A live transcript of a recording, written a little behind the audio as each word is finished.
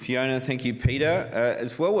Fiona, thank you, Peter.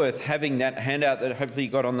 It's well worth having that handout that hopefully you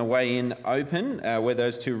got on the way in open, where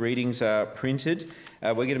those two readings are printed.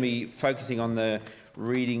 We're going to be focusing on the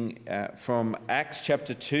reading from Acts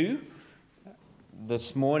chapter 2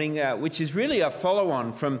 this morning, which is really a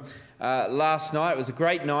follow-on from last night. It was a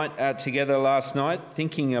great night together last night,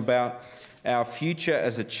 thinking about our future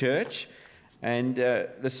as a church. And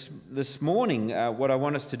this morning, what I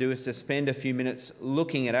want us to do is to spend a few minutes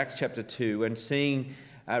looking at Acts chapter 2 and seeing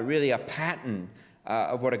really a pattern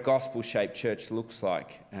of what a gospel-shaped church looks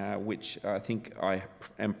like, which I think I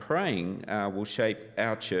am praying will shape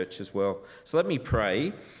our church as well. So let me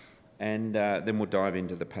pray, and then we'll dive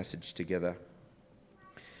into the passage together.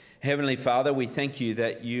 Heavenly Father, we thank you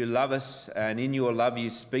that you love us, and in your love you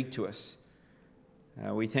speak to us.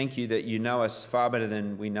 We thank you that you know us far better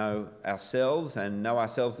than we know ourselves and know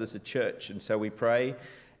ourselves as a church. And so we pray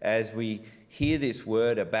as we hear this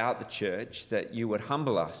word about the church that you would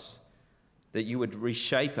humble us, that you would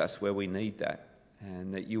reshape us where we need that,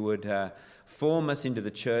 and that you would form us into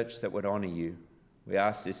the church that would honour you. We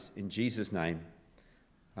ask this in Jesus' name.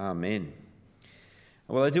 Amen.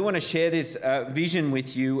 Well, I do want to share this vision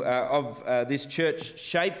with you of this church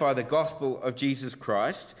shaped by the gospel of Jesus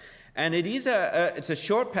Christ. And it is it's a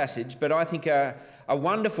short passage, but I think a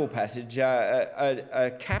wonderful passage,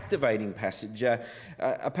 a captivating passage,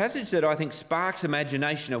 a passage that I think sparks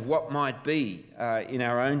imagination of what might be in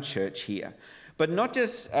our own church here. But not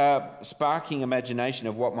just sparking imagination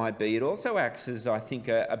of what might be, it also acts as, I think,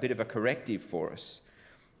 a bit of a corrective for us.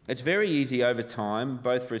 It's very easy over time,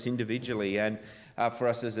 both for us individually and for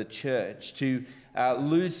us as a church, to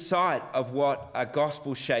lose sight of what a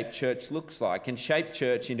gospel-shaped church looks like and shape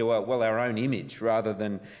church into our own image rather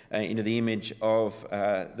than into the image of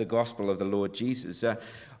the gospel of the Lord Jesus.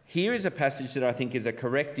 Here is a passage that I think is a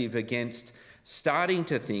corrective against starting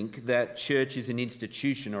to think that church is an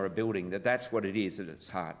institution or a building, that that's what it is at its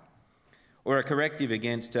heart. Or a corrective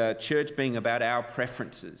against church being about our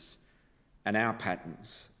preferences and our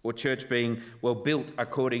patterns, or church being, well, built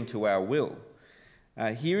according to our will.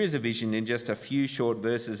 Here is a vision in just a few short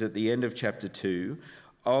verses at the end of chapter 2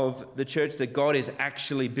 of the church that God is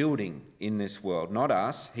actually building in this world. Not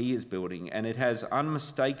us, he is building, and it has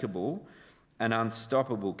unmistakable and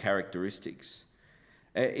unstoppable characteristics.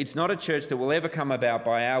 It's not a church that will ever come about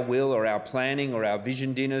by our will or our planning or our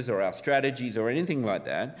vision dinners or our strategies or anything like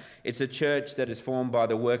that. It's a church that is formed by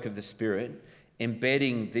the work of the Spirit,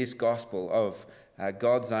 embedding this gospel of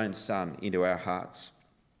God's own Son into our hearts.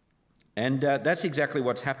 And that's exactly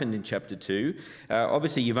what's happened in chapter 2.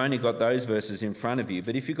 Obviously, you've only got those verses in front of you,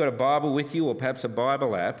 but if you've got a Bible with you or perhaps a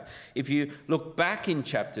Bible app, if you look back in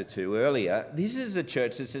chapter 2 earlier, this is a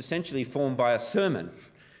church that's essentially formed by a sermon.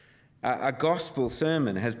 A gospel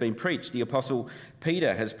sermon has been preached. The Apostle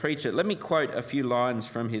Peter has preached it. Let me quote a few lines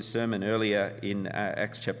from his sermon earlier in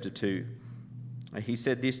Acts chapter 2. He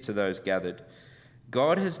said this to those gathered: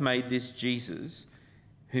 "God has made this Jesus,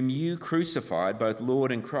 whom you crucified, both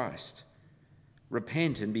Lord and Christ.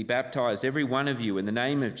 Repent and be baptized, every one of you, in the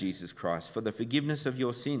name of Jesus Christ, for the forgiveness of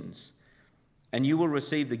your sins, and you will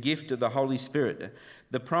receive the gift of the Holy Spirit.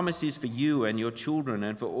 The promise is for you and your children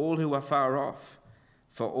and for all who are far off,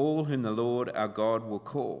 for all whom the Lord our God will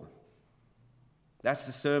call." That's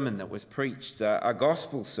the sermon that was preached, a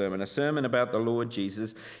gospel sermon, a sermon about the Lord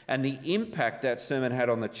Jesus, and the impact that sermon had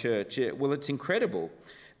on the church. Well, it's incredible.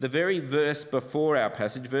 The very verse before our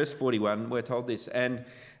passage, verse 41, we're told this: "And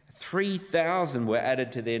 3,000 were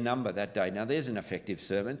added to their number that day." Now, there's an effective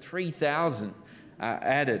sermon. 3,000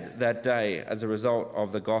 added that day as a result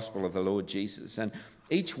of the gospel of the Lord Jesus. And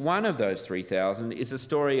each one of those 3,000 is a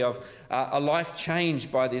story of a life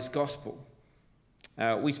changed by this gospel.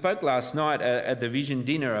 We spoke last night at the Vision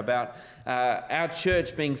Dinner about our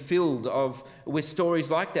church being filled with stories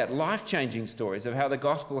like that, life-changing stories of how the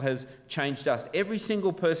gospel has changed us. Every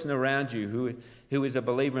single person around you who is a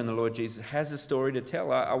believer in the Lord Jesus has a story to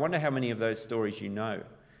tell. I wonder how many of those stories you know.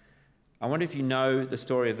 I wonder if you know the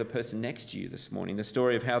story of the person next to you this morning, the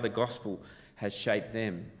story of how the gospel has shaped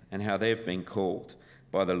them and how they've been called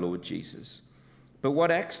by the Lord Jesus. But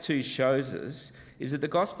what Acts 2 shows us is that the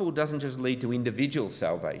gospel doesn't just lead to individual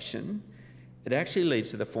salvation, it actually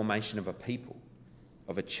leads to the formation of a people,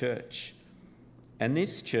 of a church. And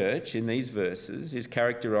this church, in these verses, is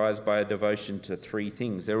characterised by a devotion to three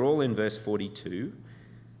things. They're all in verse 42.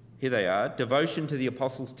 Here they are: devotion to the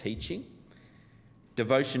apostles' teaching,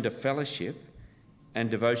 devotion to fellowship,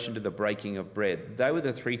 and devotion to the breaking of bread. They were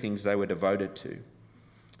the three things they were devoted to.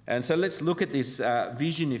 And so let's look at this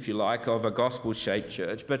vision, if you like, of a gospel-shaped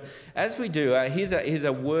church. But as we do, here's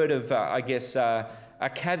a word of, a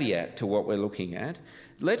caveat to what we're looking at.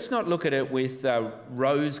 let's not look at it with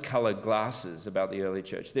rose-coloured glasses about the early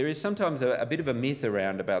church. There is sometimes a bit of a myth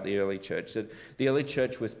around about the early church, that the early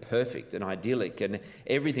church was perfect and idyllic and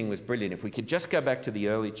everything was brilliant. If we could just go back to the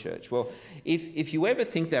early church. Well, if you ever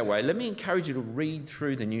think that way, let me encourage you to read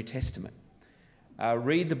through the New Testament.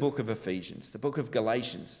 Read the book of Ephesians, the book of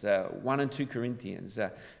Galatians, 1 and 2 Corinthians.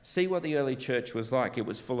 See what the early church was like. It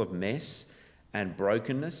was full of mess and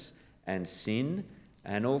brokenness and sin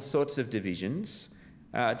and all sorts of divisions.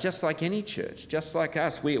 Just like any church, just like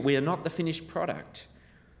us. We are not the finished product.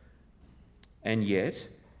 And yet,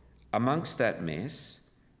 amongst that mess,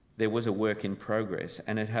 there was a work in progress,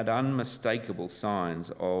 and it had unmistakable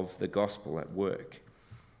signs of the gospel at work.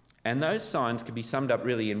 And those signs can be summed up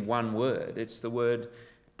really in one word. It's the word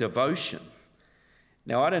devotion.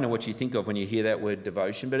 Now, I don't know what you think of when you hear that word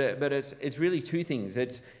devotion, but it's really two things.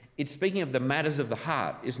 It's speaking of the matters of the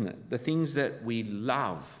heart, isn't it? The things that we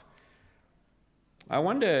love. I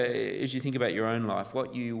wonder, as you think about your own life,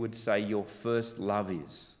 what you would say your first love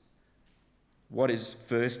is. What is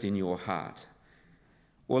first in your heart?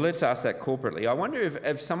 Well, let's ask that corporately. I wonder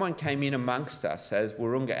if someone came in amongst us as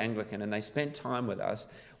Wahroonga Anglican and they spent time with us,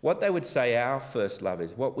 what they would say our first love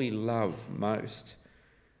is, what we love most.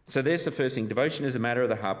 So there's the first thing. Devotion is a matter of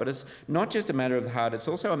the heart, but it's not just a matter of the heart, it's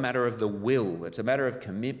also a matter of the will. It's a matter of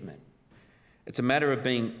commitment. It's a matter of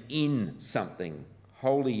being in something,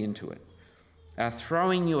 wholly into it.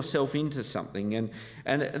 Throwing yourself into something.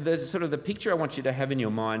 And the sort of the picture I want you to have in your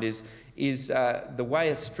mind is the way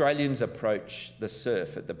Australians approach the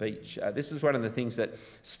surf at the beach. This is one of the things that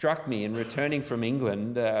struck me in returning from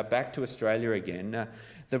England back to Australia again.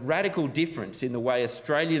 The radical difference in the way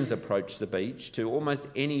Australians approach the beach to almost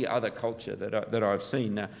any other culture that I've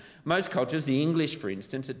seen. Most cultures, the English for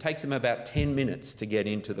instance, it takes them about 10 minutes to get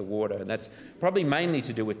into the water, and that's probably mainly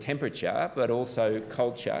to do with temperature, but also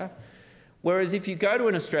culture. Whereas if you go to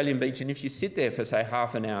an Australian beach and if you sit there for, say,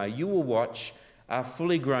 half an hour, you will watch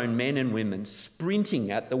fully grown men and women sprinting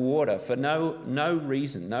at the water for no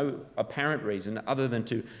reason, no apparent reason other than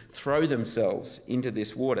to throw themselves into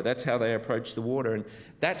this water. That's how they approach the water. And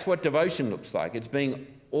that's what devotion looks like. It's being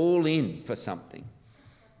all in for something.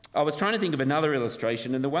 I was trying to think of another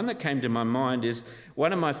illustration, and the one that came to my mind is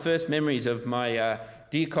one of my first memories of my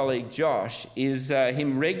dear colleague Josh is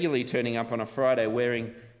him regularly turning up on a Friday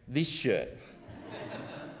wearing this shirt.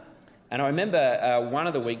 And I remember one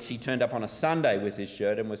of the weeks he turned up on a Sunday with this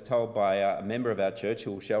shirt and was told by a member of our church,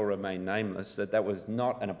 who shall remain nameless, that that was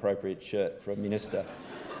not an appropriate shirt for a minister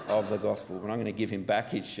of the gospel. But I'm going to give him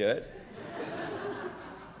back his shirt.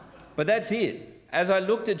 But that's it. As I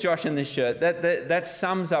looked at Josh in this shirt, that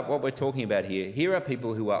sums up what we're talking about here. Here are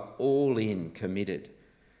people who are all in, committed.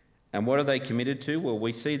 And what are they committed to? Well,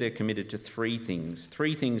 we see they're committed to three things.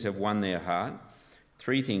 Three things have won their heart.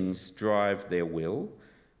 Three things drive their will.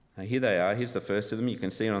 Here they are. Here's the first of them. You can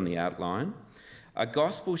see it on the outline. A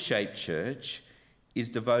gospel-shaped church is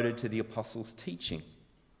devoted to the apostles' teaching.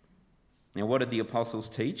 Now, what did the apostles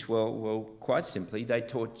teach? Well, quite simply, they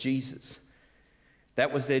taught Jesus.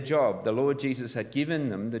 That was their job. The Lord Jesus had given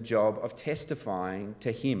them the job of testifying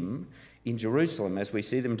to him in Jerusalem, as we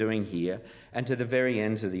see them doing here, and to the very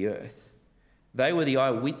ends of the earth. They were the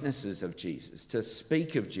eyewitnesses of Jesus, to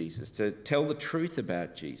speak of Jesus, to tell the truth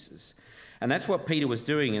about Jesus. And that's what Peter was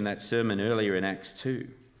doing in that sermon earlier in Acts 2.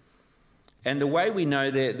 And the way we know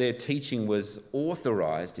their teaching was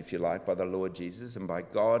authorised, if you like, by the Lord Jesus and by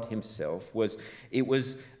God himself was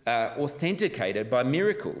authenticated by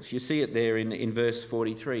miracles. You see it there in verse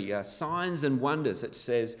 43. Signs and wonders, it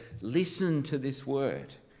says, listen to this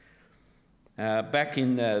word. Back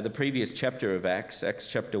in the previous chapter of Acts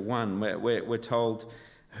chapter 1, we're told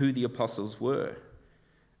who the apostles were.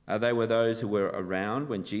 They were those who were around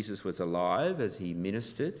when Jesus was alive as he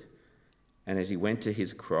ministered and as he went to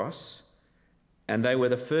his cross. And they were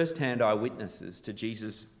the first-hand eyewitnesses to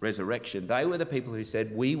Jesus' resurrection. They were the people who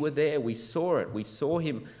said, we were there, we saw it, we saw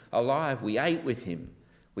him alive, we ate with him,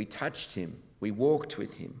 we touched him, we walked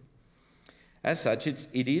with him. As such, it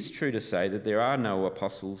is true to say that there are no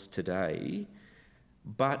apostles today,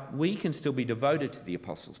 but we can still be devoted to the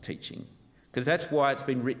apostles' teaching, because that's why it's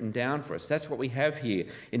been written down for us. That's what we have here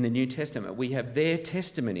in the New Testament. We have their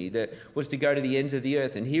testimony that was to go to the ends of the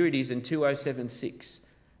earth. And here it is in 2076,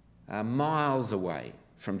 miles away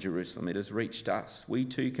from Jerusalem. It has reached us. We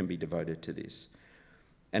too can be devoted to this.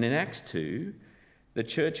 And in Acts 2, the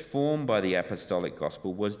church formed by the apostolic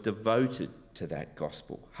gospel was devoted to that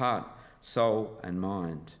gospel, heart, soul and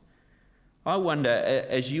mind. I wonder,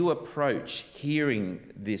 as you approach hearing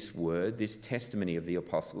this word, this testimony of the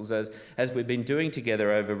apostles, as we've been doing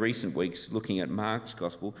together over recent weeks looking at Mark's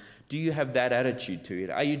gospel, do you have that attitude to it?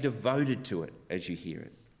 Are you devoted to it as you hear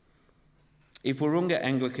it? If Wahroonga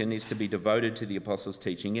Anglican is to be devoted to the Apostles'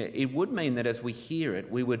 teaching, it would mean that as we hear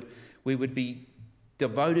it, we would be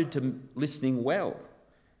devoted to listening well,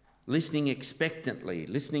 listening expectantly,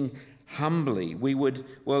 listening humbly. We would,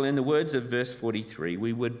 well, in the words of verse 43,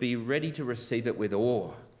 we would be ready to receive it with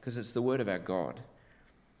awe, because it's the word of our God.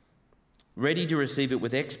 Ready to receive it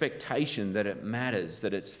with expectation that it matters,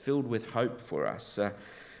 that it's filled with hope for us. I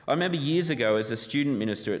remember years ago as a student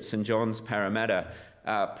minister at St John's, Parramatta,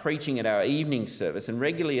 preaching at our evening service, and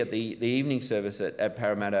regularly at the evening service at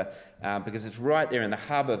Parramatta, because it's right there in the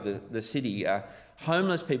hub of the city,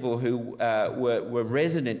 homeless people who were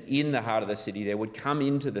resident in the heart of the city there would come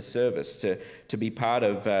into the service to be part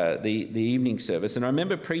of the evening service. And I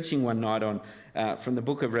remember preaching one night on from the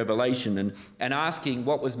book of Revelation and asking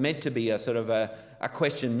what was meant to be a sort of a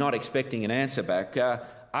question, not expecting an answer back.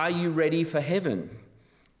 Are you ready for heaven?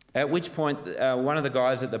 At which point, one of the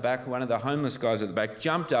guys at the back, one of the homeless guys at the back,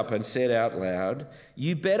 jumped up and said out loud,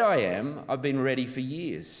 "You bet I am. I've been ready for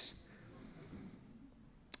years."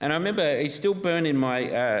 And I remember, it's still burned in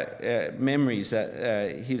my memories,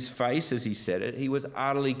 that his face as he said it. He was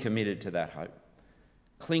utterly committed to that hope,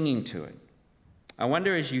 clinging to it. I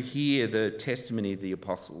wonder, as you hear the testimony of the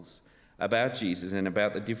apostles about Jesus and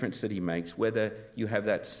about the difference that he makes, whether you have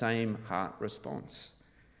that same heart response.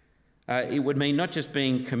 It would mean not just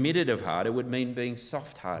being committed of heart, it would mean being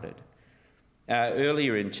soft-hearted.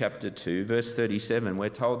 Earlier in chapter 2, verse 37, we're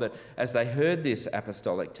told that as they heard this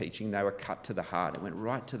apostolic teaching, they were cut to the heart. It went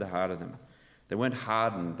right to the heart of them. They weren't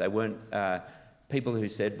hardened. They weren't people who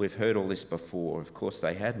said, "We've heard all this before." Of course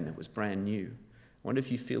they hadn't. It was brand new. I wonder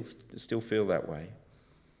if you still feel that way.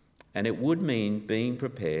 And it would mean being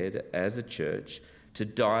prepared as a church to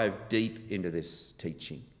dive deep into this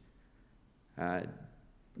teaching.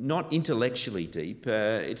 Not intellectually deep.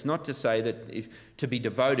 It's not to say that to be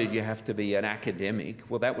devoted you have to be an academic.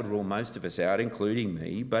 Well, that would rule most of us out, including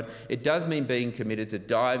me. But it does mean being committed to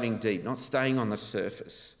diving deep, not staying on the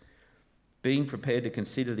surface. Being prepared to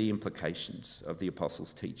consider the implications of the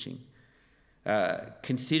apostles' teaching.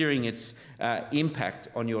 Considering its impact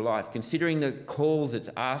on your life. Considering the calls it's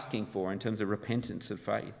asking for in terms of repentance and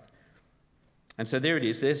faith. And so there it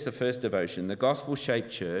is. There's the first devotion. The gospel-shaped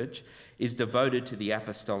church is devoted to the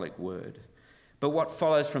apostolic word. But what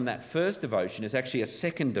follows from that first devotion is actually a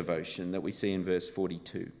second devotion that we see in verse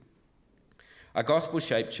 42. A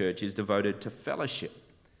gospel-shaped church is devoted to fellowship.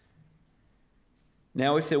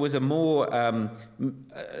 Now, if there was a more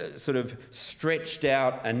sort of stretched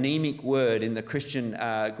out, anemic word in the Christian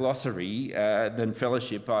glossary than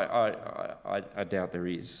fellowship, I doubt there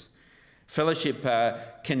is. Fellowship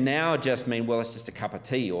can now just mean, well, it's just a cup of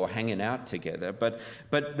tea or hanging out together. But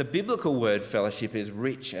the biblical word fellowship is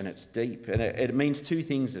rich and it's deep. And it means two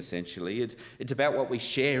things, essentially. It's about what we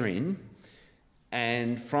share in,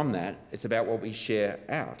 and from that, it's about what we share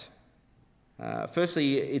out.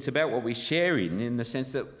 Firstly, it's about what we share in the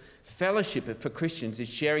sense that fellowship for Christians is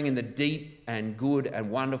sharing in the deep and good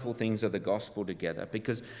and wonderful things of the gospel together,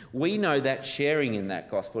 because we know that sharing in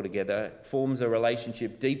that gospel together forms a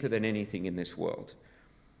relationship deeper than anything in this world.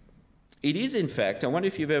 It is, in fact, I wonder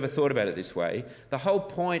if you've ever thought about it this way, the whole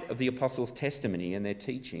point of the apostles' testimony and their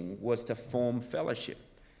teaching was to form fellowship.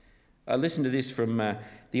 Listen to this from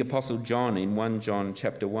the Apostle John in 1 John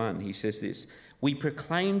chapter 1. He says this, "We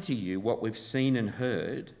proclaim to you what we've seen and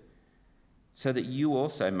heard, so that you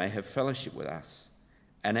also may have fellowship with us.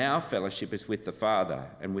 And our fellowship is with the Father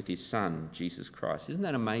and with his Son, Jesus Christ." Isn't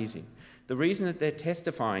that amazing? The reason that they're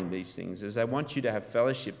testifying these things is they want you to have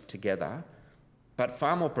fellowship together, but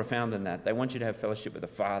far more profound than that, they want you to have fellowship with the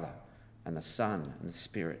Father and the Son and the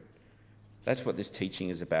Spirit. That's what this teaching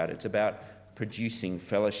is about. It's about producing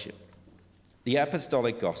fellowship. The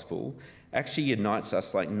apostolic gospel actually unites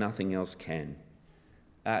us like nothing else can.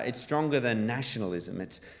 It's stronger than nationalism.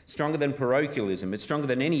 It's stronger than parochialism. It's stronger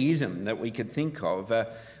than any ism that we could think of.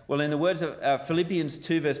 Well, in the words of Philippians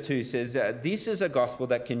 2 verse 2 says, this is a gospel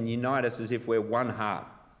that can unite us as if we're one heart,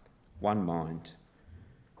 one mind.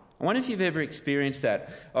 I wonder if you've ever experienced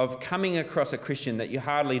that, of coming across a Christian that you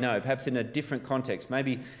hardly know, perhaps in a different context,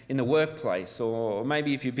 maybe in the workplace, or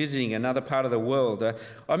maybe if you're visiting another part of the world. I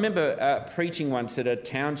remember preaching once at a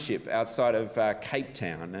township outside of Cape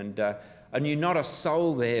Town, and I knew not a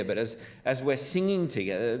soul there, but as we're singing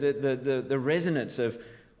together, the resonance of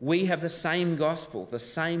we have the same gospel, the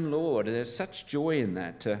same Lord. There's such joy in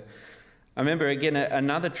that. I remember again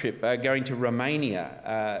another trip going to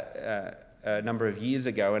Romania a number of years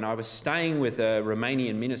ago, and I was staying with a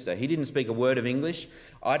Romanian minister. He didn't speak a word of English.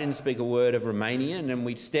 I didn't speak a word of Romanian, and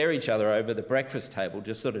we'd stare each other over the breakfast table,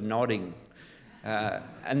 just sort of nodding.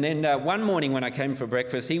 And then one morning when I came for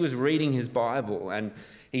breakfast, he was reading his Bible, and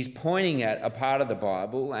he's pointing at a part of the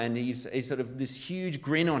Bible, and he's sort of this huge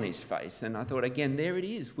grin on his face. And I thought, again, there it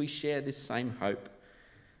is. We share this same hope.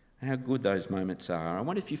 How good those moments are. I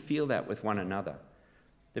wonder if you feel that with one another.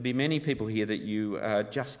 There'll be many people here that you are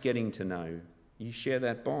just getting to know. You share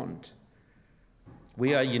that bond.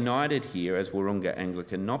 We are united here as Wahroonga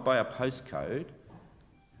Anglican, not by a postcode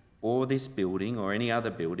or this building or any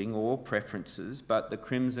other building or preferences, but the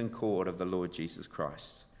crimson cord of the Lord Jesus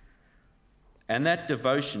Christ. And that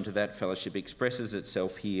devotion to that fellowship expresses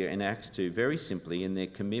itself here in Acts 2 very simply in their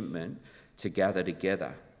commitment to gather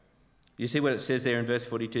together. You see what it says there in verse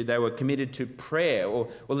 42? They were committed to prayer, or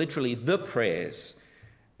literally the prayers,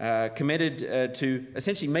 committed to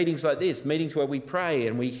essentially meetings like this, meetings where we pray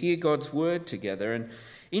and we hear God's word together. And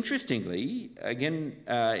interestingly, again,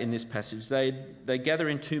 in this passage, they gather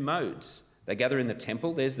in two modes. They gather in the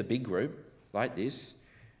temple, there's the big group, like this,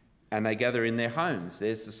 and they gather in their homes.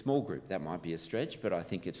 There's the small group. That might be a stretch, but I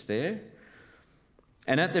think it's there.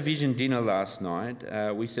 And at the Vision dinner last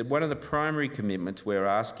night, we said one of the primary commitments we're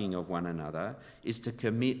asking of one another is to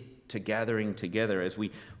commit to gathering together as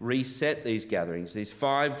we reset these gatherings, these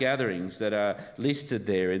 5 gatherings that are listed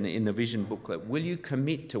there in the Vision booklet. Will you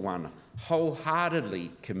commit to one?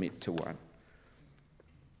 Wholeheartedly commit to one.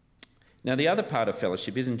 Now, the other part of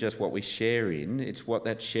fellowship isn't just what we share in, it's what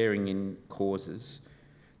that sharing in causes.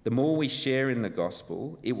 The more we share in the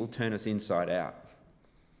gospel, it will turn us inside out.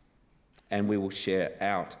 And we will share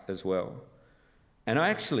out as well. And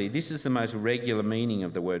actually, this is the most regular meaning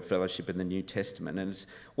of the word fellowship in the New Testament. And it's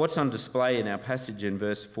what's on display in our passage in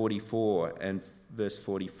verse 44 and verse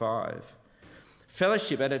 45.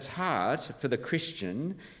 Fellowship at its heart for the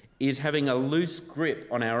Christian is having a loose grip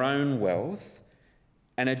on our own wealth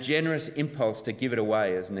and a generous impulse to give it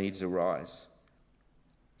away as needs arise.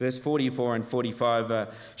 Verse 44 and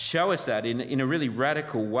 45 show us that in a really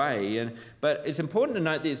radical way. But it's important to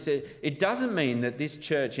note this. It doesn't mean that this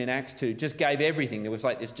church in Acts 2 just gave everything. There was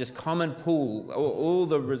like this just common pool. All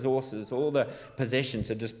the resources, all the possessions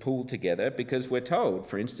are just pooled together, because we're told,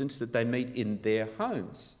 for instance, that they meet in their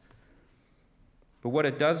homes. But what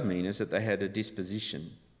it does mean is that they had a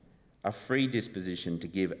disposition, a free disposition to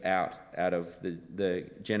give out of the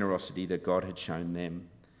generosity that God had shown them.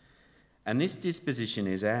 And this disposition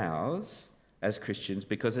is ours as Christians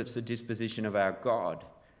because it's the disposition of our God.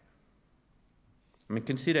 I mean,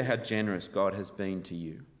 consider how generous God has been to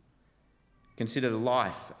you. Consider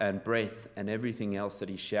life and breath and everything else that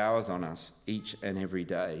he showers on us each and every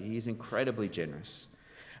day. He is incredibly generous.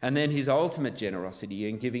 And then his ultimate generosity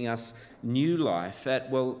in giving us new life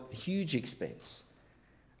at, huge expense.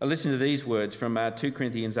 Listen to these words from 2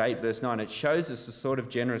 Corinthians 8, verse 9. It shows us the sort of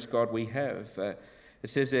generous God we have. It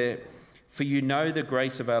says there, "For you know the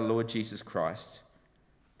grace of our Lord Jesus Christ,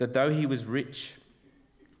 that though he was rich,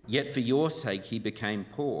 yet for your sake he became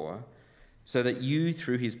poor, so that you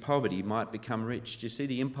through his poverty might become rich." Do you see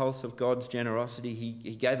the impulse of God's generosity?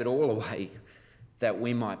 He gave it all away that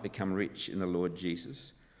we might become rich in the Lord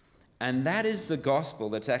Jesus. And that is the gospel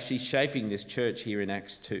that's actually shaping this church here in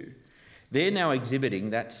Acts 2. They're now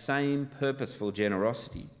exhibiting that same purposeful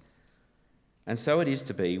generosity. And so it is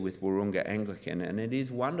to be with Wahroonga Anglican, and it is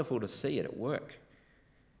wonderful to see it at work.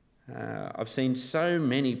 I've seen so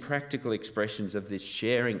many practical expressions of this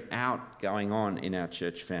sharing out going on in our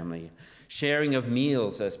church family. Sharing of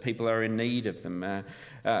meals as people are in need of them.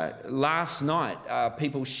 Last night,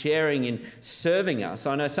 people sharing in serving us.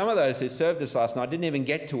 I know some of those who served us last night didn't even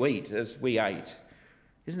get to eat as we ate.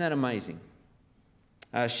 Isn't that amazing?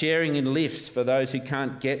 Sharing in lifts for those who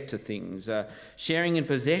can't get to things, sharing in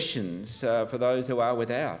possessions for those who are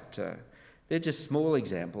without. They're just small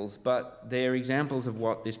examples, but they're examples of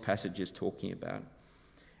what this passage is talking about.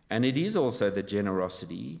 And it is also the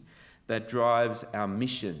generosity that drives our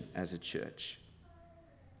mission as a church.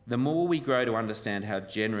 The more we grow to understand how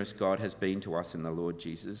generous God has been to us in the Lord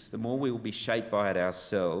Jesus, the more we will be shaped by it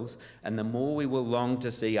ourselves, and the more we will long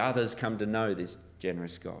to see others come to know this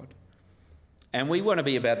generous God. And we want to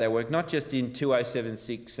be about that work, not just in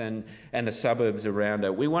 2076 and the suburbs around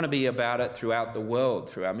it. We want to be about it throughout the world,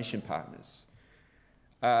 through our mission partners.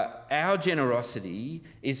 Our generosity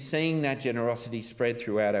is seeing that generosity spread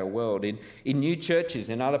throughout our world, in new churches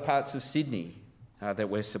in other parts of Sydney that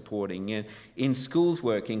we're supporting, in schools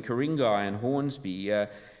work in Ku-ring-gai and Hornsby,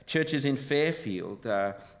 churches in Fairfield,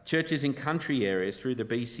 churches in country areas through the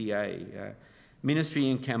BCA, ministry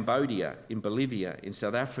in Cambodia, in Bolivia, in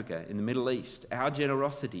South Africa, in the Middle East. Our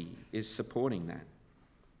generosity is supporting that.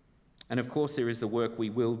 And of course, there is the work we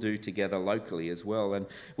will do together locally as well. And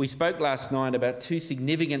we spoke last night about two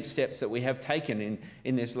significant steps that we have taken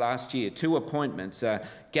in this last year, two appointments.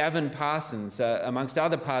 Gavin Parsons, amongst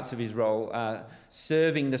other parts of his role,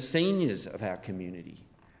 serving the seniors of our community.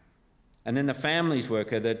 And then the families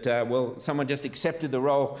worker that, someone just accepted the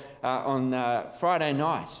role on Friday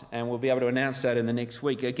night, and we'll be able to announce that in the next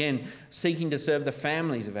week. Again, seeking to serve the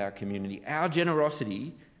families of our community. Our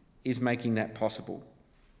generosity is making that possible.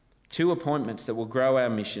 Two appointments that will grow our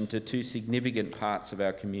mission to two significant parts of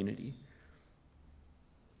our community.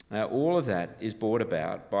 All of that is brought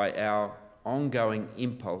about by our ongoing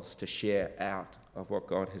impulse to share out of what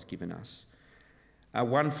God has given us.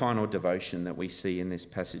 One final devotion that we see in this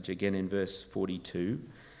passage, again in verse 42.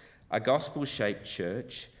 A gospel-shaped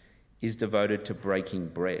church is devoted to breaking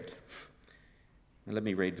bread. Now let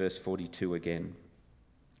me read verse 42 again.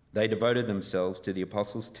 They devoted themselves to the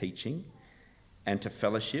apostles' teaching and to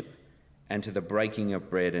fellowship and to the breaking of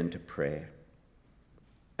bread and to prayer.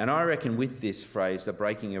 And I reckon with this phrase, the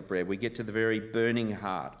breaking of bread, we get to the very burning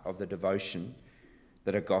heart of the devotion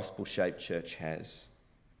that a gospel-shaped church has.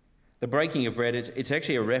 The breaking of bread, it's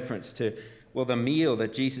actually a reference to, the meal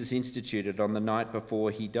that Jesus instituted on the night before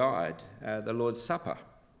he died, the Lord's Supper.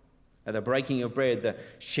 The breaking of bread, the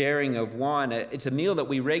sharing of wine, it's a meal that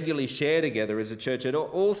we regularly share together as a church at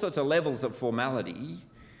all sorts of levels of formality.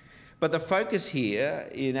 But the focus here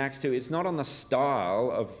in Acts 2, it's not on the style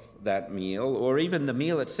of that meal or even the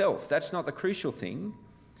meal itself. That's not the crucial thing.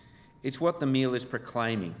 It's what the meal is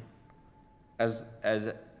proclaiming as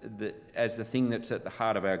the thing that's at the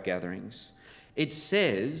heart of our gatherings. It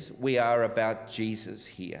says we are about Jesus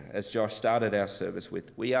here, as Josh started our service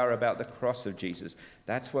with. We are about the cross of Jesus.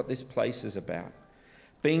 That's what this place is about.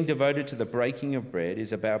 Being devoted to the breaking of bread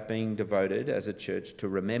is about being devoted as a church to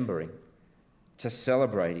remembering, to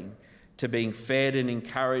celebrating, to being fed and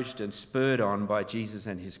encouraged and spurred on by Jesus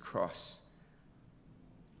and his cross.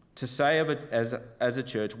 To say of it as a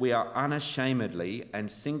church, we are unashamedly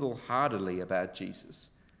and single-heartedly about Jesus.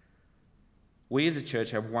 We as a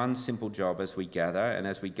church have one simple job as we gather and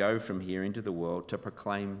as we go from here into the world to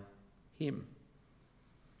proclaim him.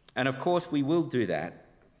 And of course, we will do that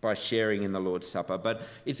by sharing in the Lord's Supper, but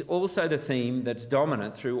it's also the theme that's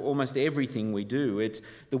dominant through almost everything we do. It's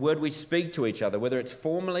the word we speak to each other, whether it's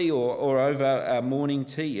formally or over our morning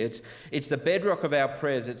tea. It's the bedrock of our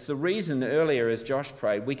prayers. It's the reason earlier, as Josh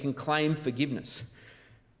prayed, we can claim forgiveness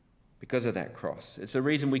because of that cross. It's the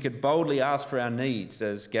reason we could boldly ask for our needs,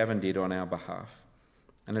 as Gavin did on our behalf.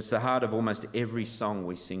 And it's the heart of almost every song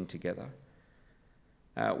we sing together.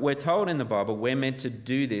 We're told in the Bible we're meant to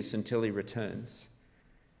do this until he returns.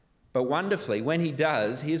 But wonderfully, when he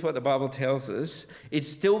does, here's what the Bible tells us, it's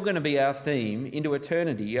still going to be our theme into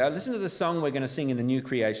eternity. Listen to the song we're going to sing in the new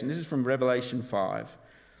creation. This is from Revelation 5.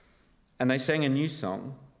 And they sang a new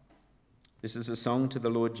song. This is a song to the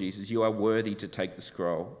Lord Jesus. You are worthy to take the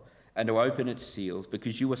scroll and to open its seals,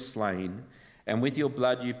 because you were slain, and with your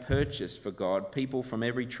blood you purchased for God people from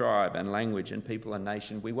every tribe and language and people and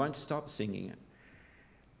nation. We won't stop singing it.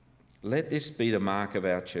 Let this be the mark of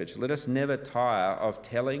our church. Let us never tire of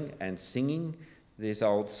telling and singing this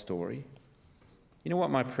old story. You know what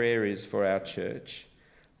my prayer is for our church?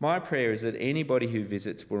 My prayer is that anybody who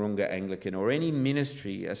visits Wahroonga Anglican or any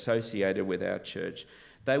ministry associated with our church,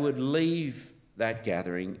 they would leave that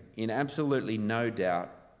gathering in absolutely no doubt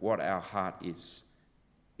what our heart is.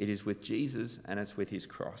 It is with Jesus and it's with his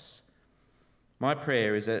cross. My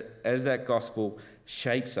prayer is that as that gospel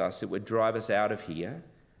shapes us, it would drive us out of here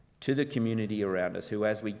to the community around us, who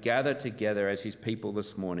as we gather together as his people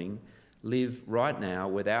this morning, live right now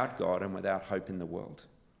without God and without hope in the world.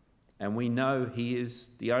 And we know he is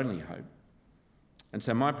the only hope. And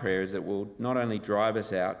so my prayer is that will not only drive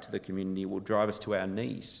us out to the community, it will drive us to our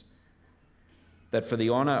knees. That for the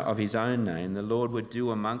honour of his own name, the Lord would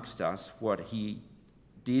do amongst us what he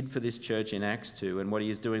did for this church in Acts 2 and what he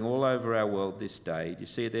is doing all over our world this day. Do you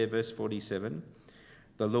see it there, verse 47?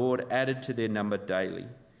 The Lord added to their number daily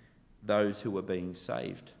those who were being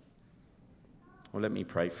saved. Well, let me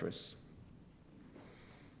pray for us.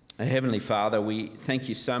 Our Heavenly Father, we thank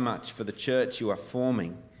you so much for the church you are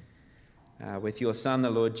forming with your Son, the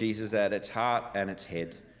Lord Jesus, at its heart and its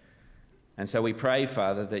head. And so we pray,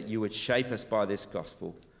 Father, that you would shape us by this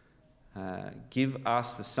gospel. Give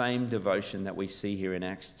us the same devotion that we see here in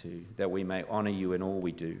Acts 2, that we may honour you in all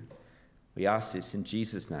we do. We ask this in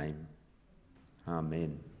Jesus' name.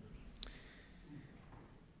 Amen.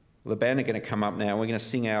 Well, the band are going to come up now. We're going to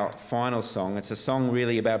sing our final song. It's a song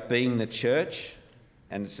really about being the church,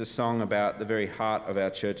 and it's a song about the very heart of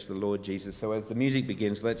our church, the Lord Jesus. So as the music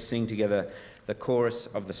begins, let's sing together the chorus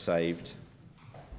of the saved.